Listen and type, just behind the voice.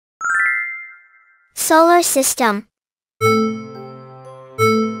Solar System.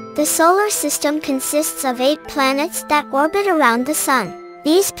 The solar system consists of 8 planets that orbit around the Sun.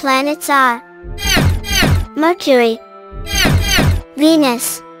 These planets are Mercury,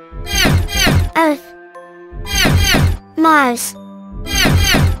 Venus, Earth, Mars,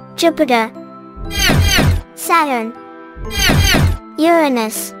 Jupiter, Saturn,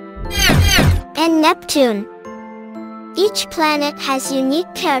 Uranus, and Neptune. Each planet has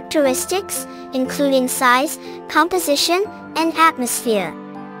unique characteristics, including size, composition, and atmosphere.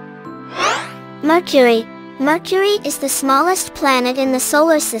 Mercury. Mercury is the smallest planet in the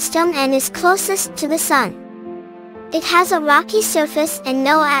solar system and is closest to the Sun. It has a rocky surface and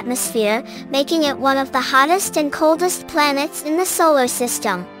no atmosphere, making it one of the hottest and coldest planets in the solar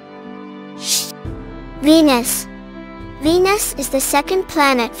system. Venus. Venus is the second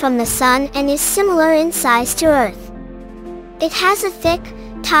planet from the Sun and is similar in size to Earth. It has a thick,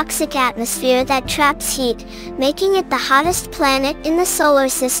 toxic atmosphere that traps heat, making it the hottest planet in the solar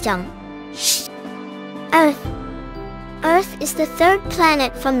system. Earth. Earth is the third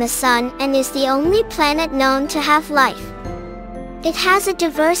planet from the Sun and is the only planet known to have life. It has a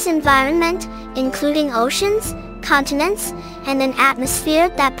diverse environment, including oceans, continents, and an atmosphere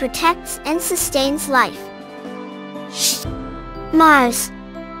that protects and sustains life. Mars.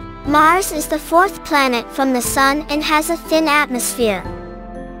 Mars is the fourth planet from the Sun and has a thin atmosphere.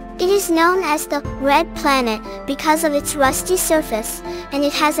 It is known as the red planet because of its rusty surface, and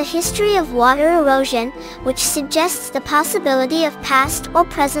it has a history of water erosion, which suggests the possibility of past or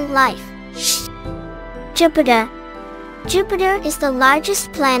present life. Jupiter. Jupiter is the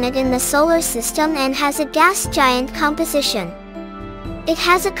largest planet in the solar system and has a gas giant composition. It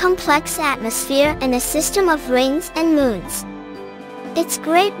has a complex atmosphere and a system of rings and moons. Its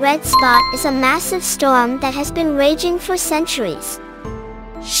great red spot is a massive storm that has been raging for centuries.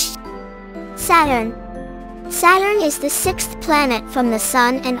 Saturn. Saturn is the sixth planet from the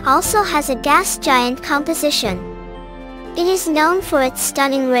Sun and also has a gas giant composition. It is known for its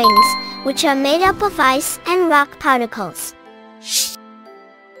stunning rings, which are made up of ice and rock particles.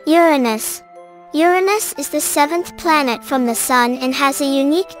 Uranus. Uranus is the seventh planet from the Sun and has a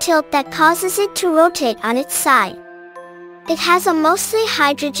unique tilt that causes it to rotate on its side. It has a mostly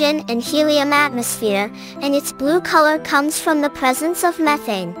hydrogen and helium atmosphere, and its blue color comes from the presence of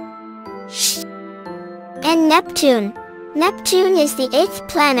methane. And Neptune. Neptune is the eighth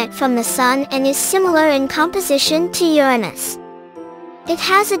planet from the Sun and is similar in composition to Uranus. It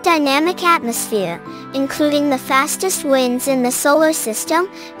has a dynamic atmosphere, including the fastest winds in the solar system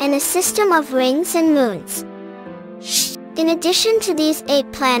and a system of rings and moons. In addition to these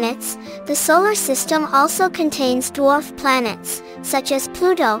 8 planets, the solar system also contains dwarf planets, such as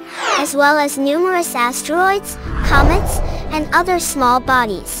Pluto, as well as numerous asteroids, comets, and other small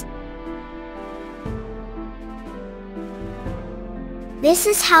bodies. This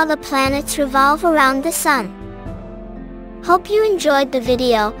is how the planets revolve around the Sun. Hope you enjoyed the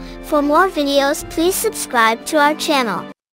video. For more videos, please subscribe to our channel.